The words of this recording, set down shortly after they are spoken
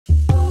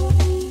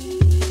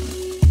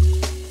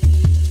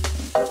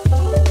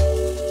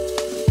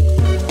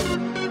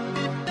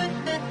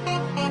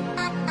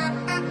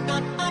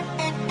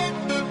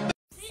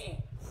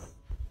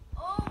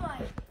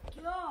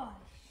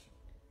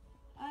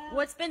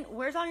Then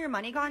where's all your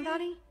money gone,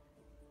 Daddy?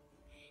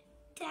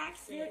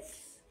 Taxes.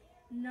 6,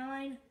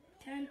 9,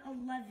 10,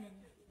 11.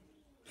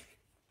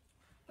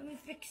 Let me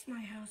fix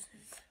my houses.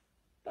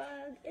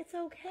 Bug, it's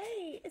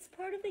okay. It's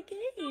part of the game.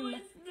 No,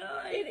 it's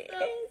not. It's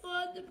not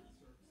fun.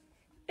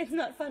 It's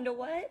not fun to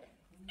what?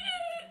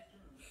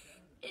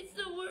 It's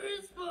the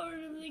worst part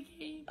of the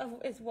game.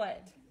 Is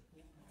what?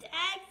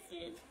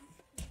 Taxes.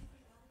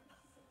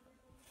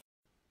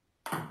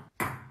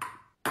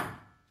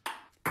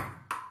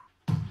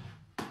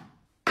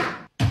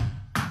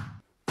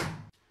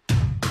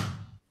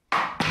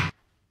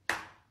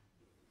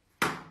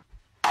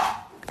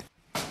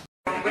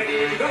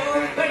 Ready to go,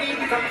 ready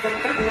to come from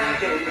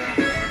Camaraderie.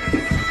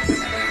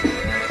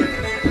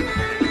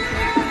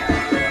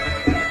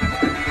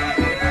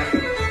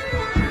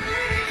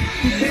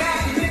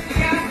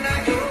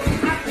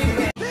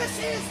 This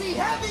is the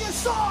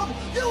heaviest song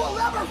you will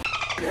ever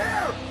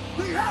hear!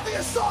 The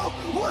heaviest song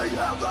we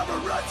have ever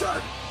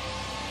written!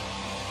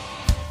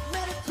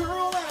 Met a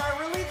girl and I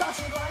really thought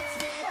she likes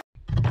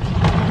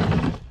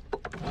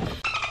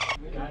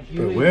me.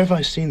 Bro, where have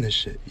I seen this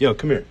shit? Yo,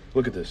 come here.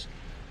 Look at this.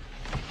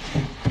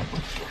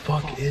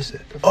 What the fuck is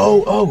it?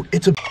 Oh,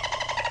 it's a...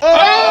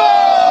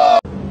 Oh!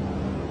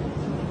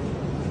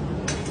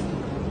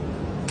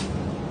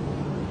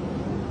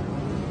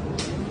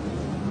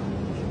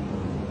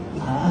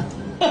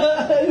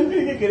 Yo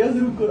creí que quería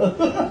hacer un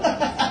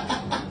corazón.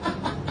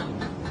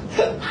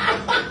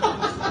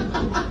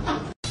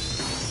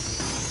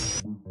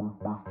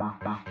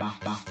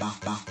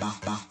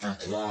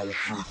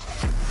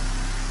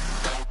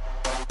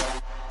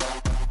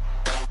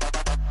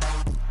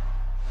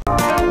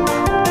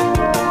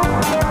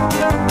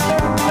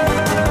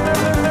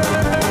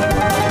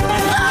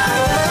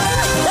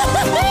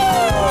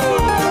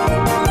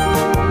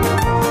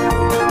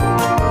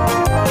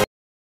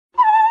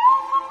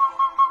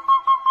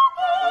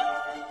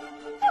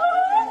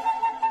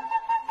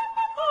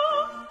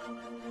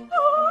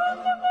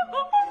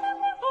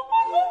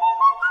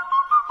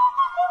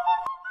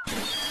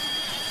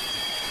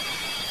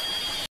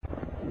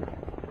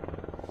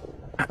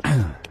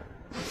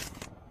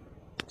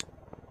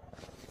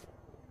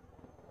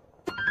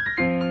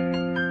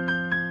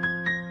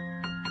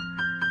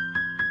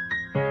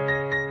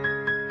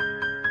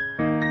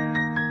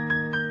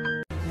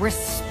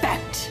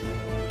 Respect.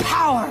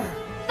 Power.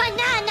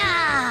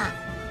 Banana.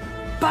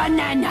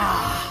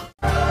 Banana.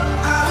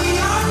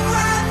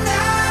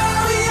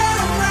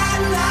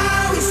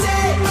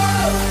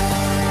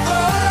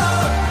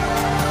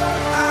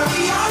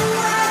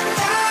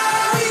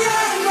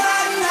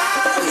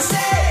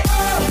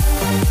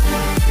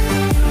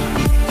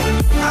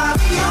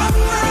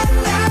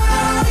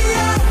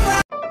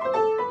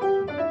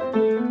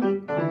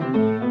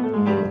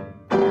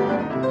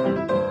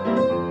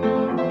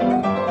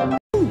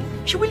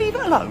 Should we leave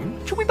it alone?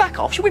 Should we back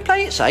off? Should we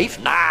play it safe?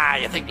 Nah,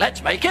 you think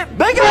let's make it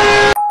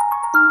bigger?